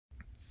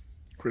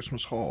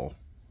Christmas haul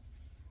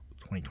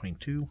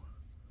 2022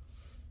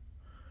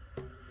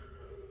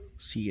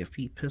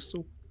 CFE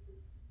pistol.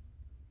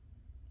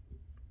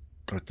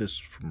 Got this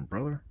from my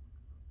brother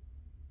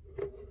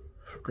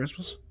for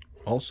Christmas.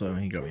 Also,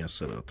 he got me a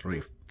set of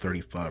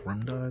 35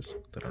 rim dies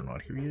that are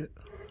not here yet.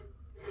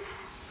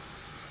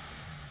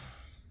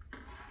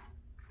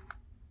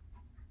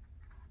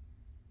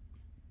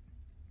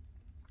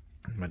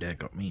 My dad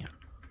got me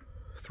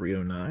a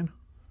 309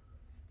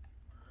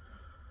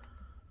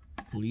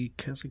 Lee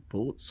Keswick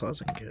bullet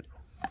sizing kit.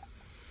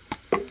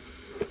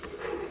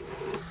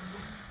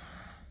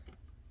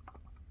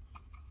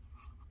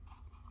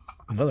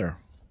 Another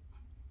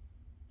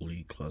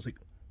Lee Classic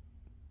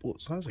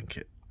bullet sizing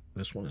kit.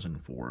 This one is in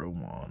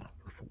 401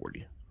 for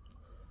 40.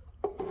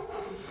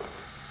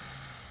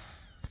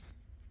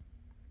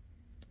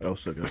 I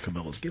also got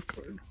Cabela's gift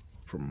card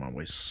from my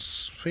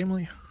wife's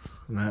family,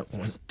 and that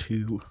went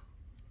to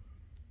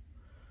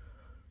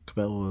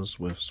Cabela's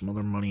with some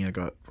other money I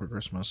got for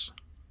Christmas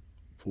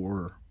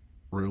for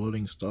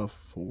reloading stuff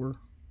for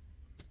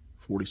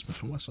 40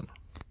 Smith & Wesson.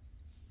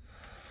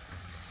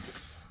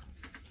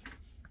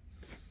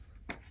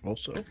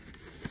 Also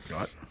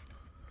got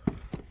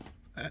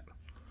that.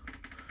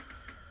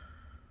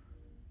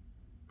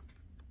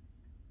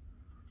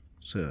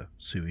 It's a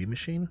mewe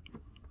machine.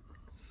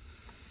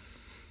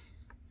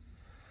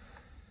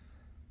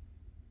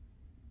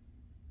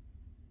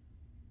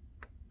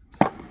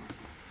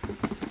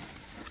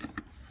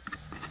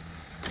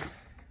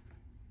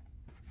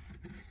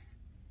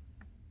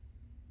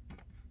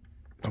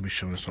 I'll be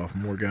showing this off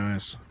more,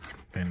 guys,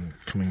 in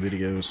coming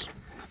videos.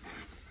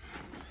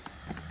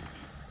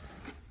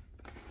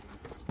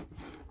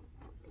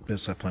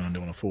 This I plan on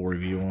doing a full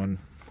review on,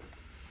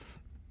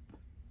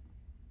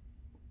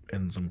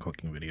 and some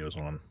cooking videos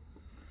on.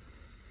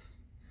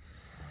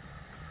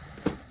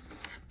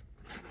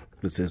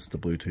 This is the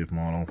Bluetooth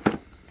model,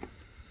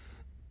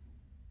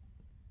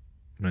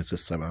 and it's a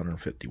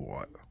 750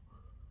 watt.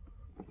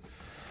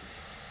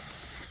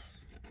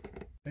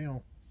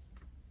 Now,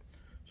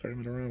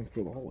 starting around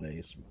for the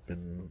holidays,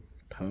 been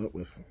tied up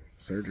with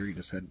surgery.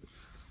 Just had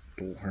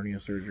dual hernia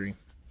surgery.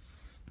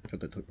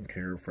 Got that taken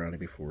care of Friday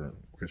before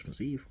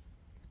Christmas Eve.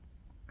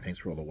 Thanks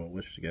for all the well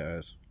wishes,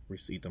 guys.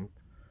 Received them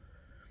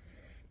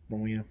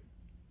from you.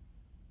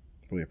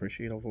 Really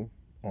appreciate all of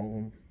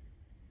them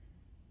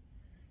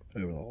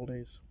over the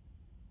holidays.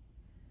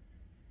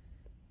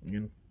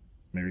 Again,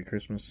 Merry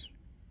Christmas,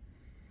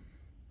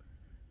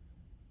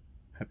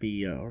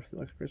 Happy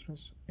Orthodox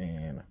Christmas,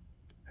 and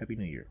Happy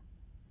New Year.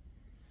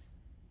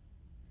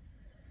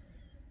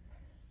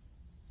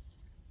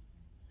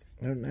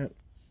 Other than that,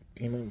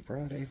 came home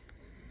Friday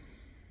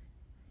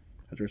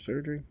after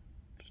surgery,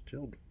 just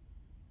chilled.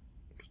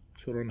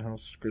 Chilled around the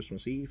house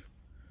Christmas Eve.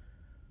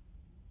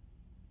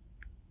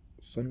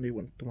 Sunday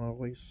went to my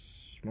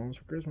wife's mom's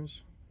for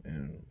Christmas,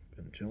 and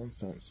been chilling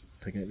since.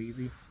 Taking it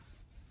easy,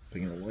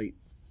 taking it light,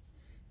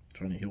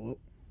 trying to heal up.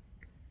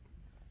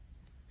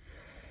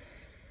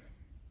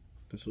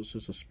 This was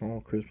just a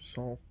small Christmas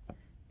haul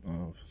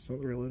of some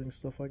of the reloading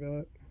stuff I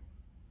got,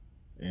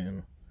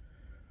 and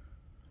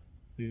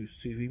new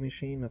CV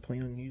machine I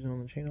plan on using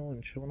on the channel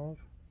and showing off.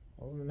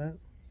 Other than that,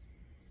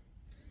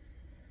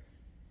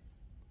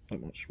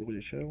 not much really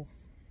to show.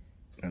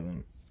 And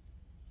then,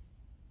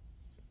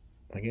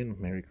 again,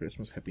 Merry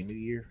Christmas, Happy New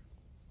Year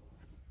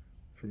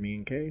for me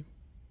and Kay.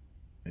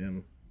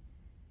 And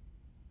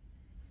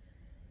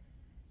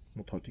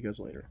we'll talk to you guys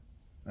later.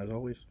 As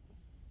always,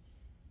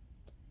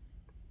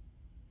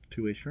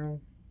 2-way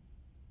strong.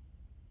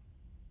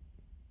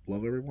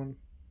 Love everyone.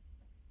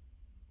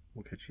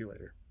 We'll catch you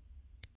later.